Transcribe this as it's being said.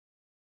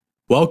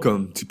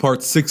Welcome to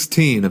part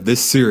 16 of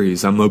this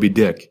series on Moby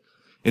Dick.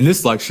 In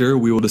this lecture,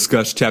 we will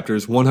discuss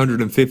chapters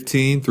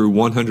 115 through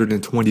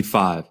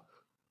 125.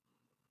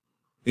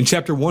 In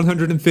chapter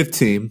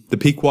 115, the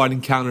Pequod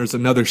encounters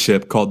another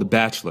ship called the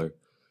Bachelor.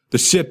 The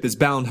ship is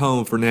bound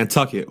home for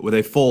Nantucket with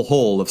a full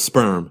hull of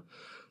sperm.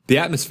 The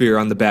atmosphere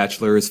on the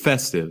Bachelor is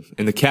festive,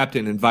 and the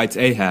captain invites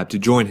Ahab to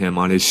join him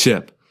on his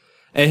ship.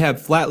 Ahab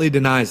flatly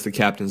denies the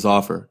captain's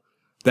offer.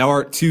 "Thou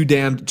art too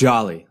damned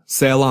jolly.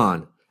 Sail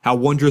on. How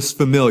wondrous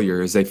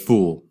familiar is a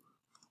fool."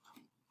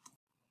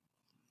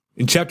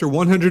 In chapter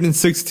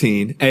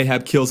 116,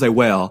 Ahab kills a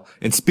whale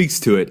and speaks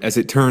to it as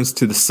it turns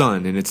to the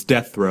sun in its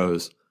death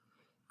throes.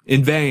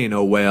 "In vain,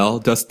 O whale,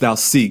 dost thou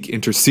seek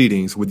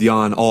intercedings with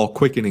yon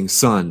all-quickening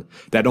sun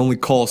that only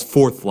calls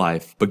forth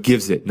life, but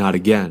gives it not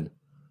again."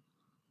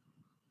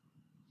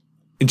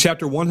 In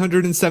chapter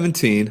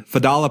 117,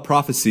 Fedallah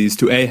prophesies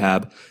to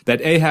Ahab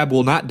that Ahab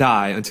will not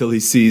die until he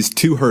sees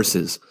two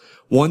hearses,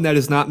 one that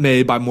is not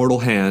made by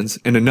mortal hands,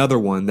 and another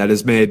one that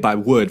is made by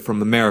wood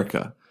from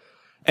America.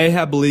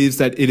 Ahab believes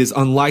that it is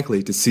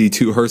unlikely to see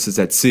two hearses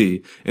at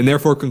sea, and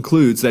therefore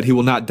concludes that he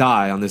will not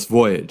die on this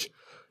voyage.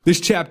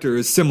 This chapter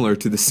is similar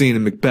to the scene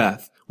in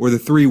Macbeth, where the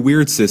three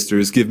weird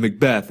sisters give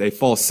Macbeth a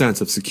false sense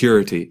of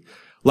security.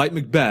 Like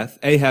Macbeth,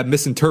 Ahab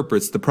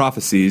misinterprets the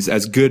prophecies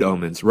as good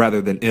omens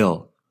rather than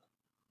ill.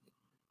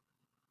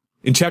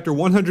 In chapter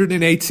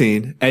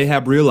 118,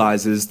 Ahab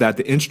realizes that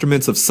the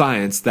instruments of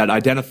science that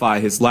identify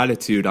his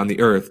latitude on the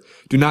earth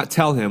do not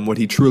tell him what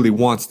he truly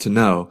wants to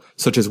know,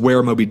 such as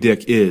where Moby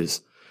Dick is.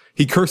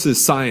 He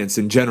curses science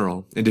in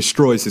general and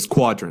destroys his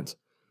quadrant.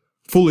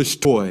 "Foolish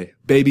toy,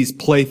 baby's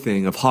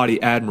plaything of haughty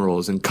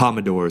admirals and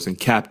commodores and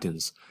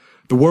captains.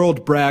 The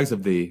world brags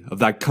of thee, of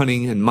thy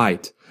cunning and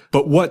might.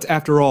 But what,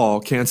 after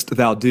all, canst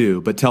thou do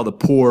but tell the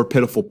poor,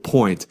 pitiful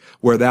point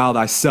where thou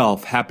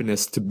thyself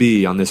happenest to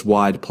be on this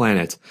wide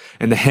planet,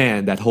 and the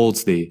hand that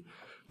holds thee?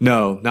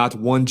 No, not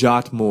one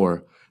jot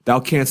more. Thou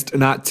canst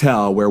not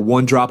tell where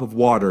one drop of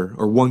water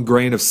or one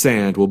grain of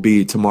sand will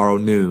be tomorrow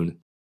noon."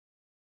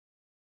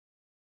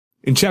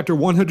 In chapter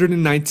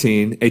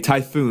 119, a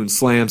typhoon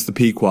slams the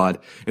Pequod,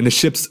 and the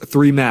ship's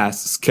three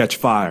masts catch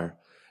fire.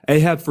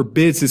 Ahab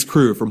forbids his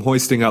crew from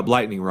hoisting up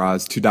lightning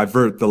rods to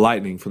divert the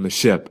lightning from the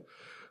ship.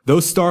 Though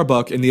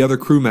Starbuck and the other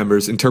crew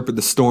members interpret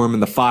the storm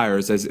and the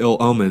fires as ill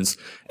omens,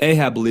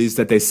 Ahab believes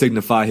that they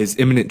signify his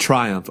imminent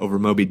triumph over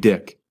Moby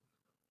Dick.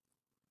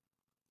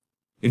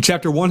 In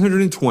chapter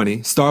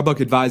 120, Starbuck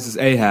advises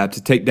Ahab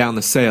to take down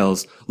the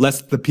sails,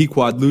 lest the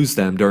Pequod lose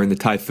them during the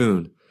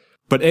typhoon.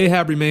 But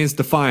Ahab remains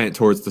defiant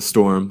towards the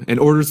storm, and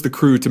orders the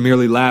crew to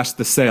merely lash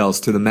the sails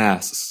to the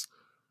masts.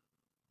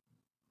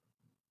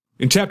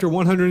 In chapter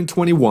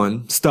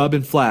 121, Stubb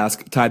and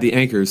Flask tie the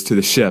anchors to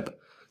the ship.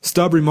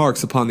 Stubb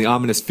remarks upon the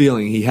ominous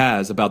feeling he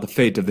has about the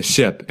fate of the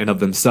ship and of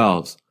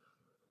themselves.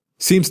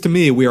 "Seems to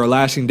me we are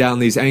lashing down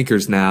these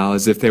anchors now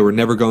as if they were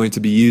never going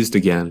to be used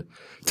again.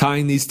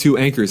 Tying these two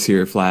anchors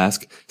here,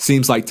 Flask,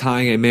 seems like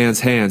tying a man's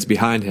hands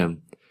behind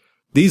him."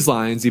 These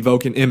lines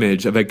evoke an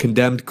image of a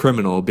condemned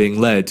criminal being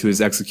led to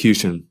his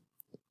execution.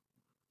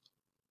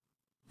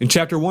 In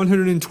chapter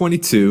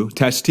 122,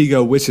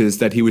 Tashtego wishes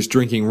that he was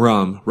drinking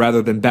rum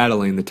rather than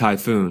battling the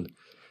typhoon.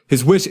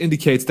 His wish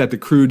indicates that the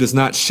crew does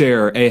not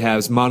share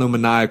Ahab's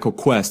monomaniacal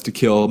quest to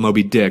kill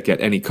Moby Dick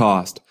at any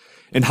cost,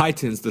 and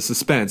heightens the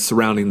suspense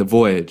surrounding the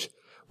voyage.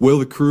 Will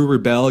the crew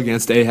rebel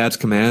against Ahab's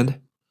command?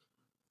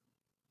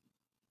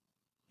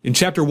 In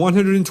chapter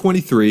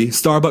 123,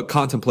 Starbuck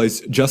contemplates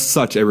just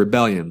such a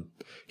rebellion.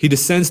 He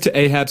descends to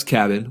Ahab's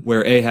cabin,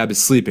 where Ahab is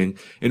sleeping,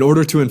 in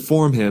order to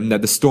inform him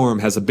that the storm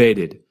has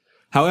abated.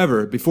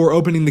 However, before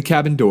opening the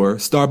cabin door,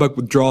 Starbuck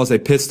withdraws a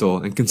pistol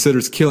and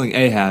considers killing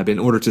Ahab in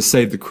order to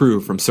save the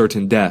crew from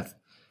certain death.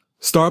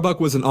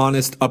 Starbuck was an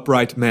honest,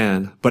 upright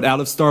man, but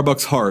out of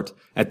Starbuck's heart,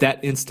 at that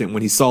instant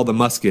when he saw the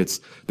muskets,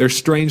 there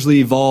strangely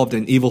evolved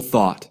an evil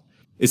thought.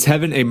 Is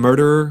heaven a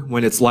murderer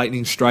when its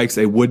lightning strikes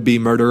a would-be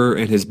murderer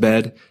in his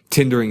bed,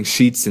 tendering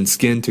sheets and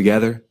skin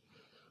together?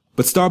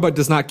 But Starbuck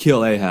does not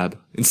kill Ahab.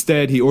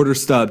 Instead, he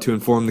orders Stubb to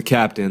inform the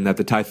captain that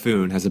the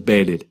typhoon has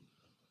abated.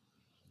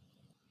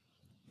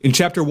 In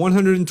chapter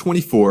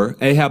 124,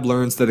 Ahab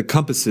learns that the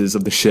compasses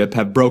of the ship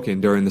have broken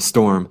during the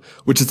storm,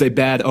 which is a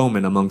bad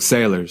omen among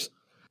sailors.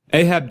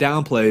 Ahab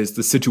downplays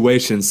the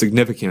situation's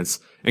significance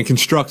and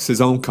constructs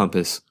his own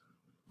compass.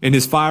 In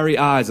his fiery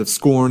eyes of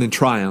scorn and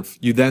triumph,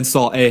 you then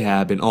saw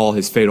Ahab in all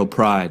his fatal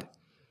pride.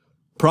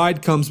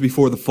 Pride comes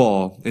before the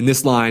fall, and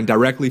this line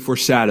directly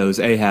foreshadows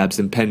Ahab's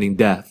impending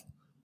death.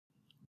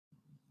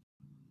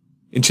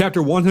 In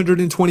chapter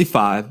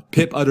 125,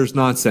 Pip utters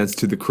nonsense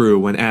to the crew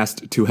when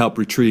asked to help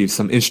retrieve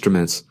some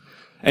instruments.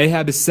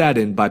 Ahab is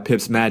saddened by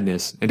Pip's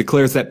madness, and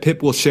declares that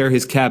Pip will share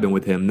his cabin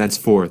with him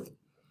thenceforth.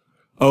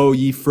 "O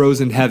ye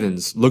frozen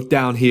heavens, look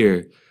down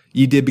here.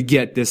 Ye did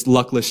beget this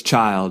luckless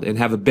child, and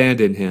have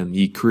abandoned him,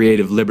 ye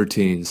creative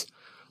libertines.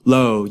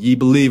 Lo, ye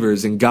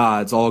believers in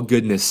God's all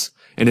goodness,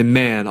 and in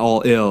man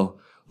all ill.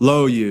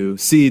 Lo you,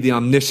 see the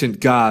omniscient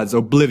gods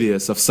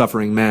oblivious of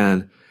suffering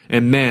man,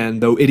 and man,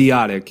 though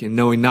idiotic and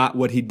knowing not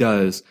what he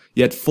does,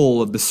 yet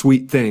full of the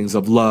sweet things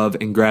of love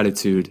and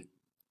gratitude.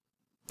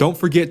 Don't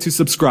forget to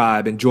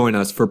subscribe and join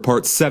us for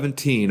part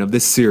 17 of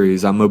this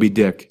series on Moby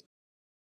Dick.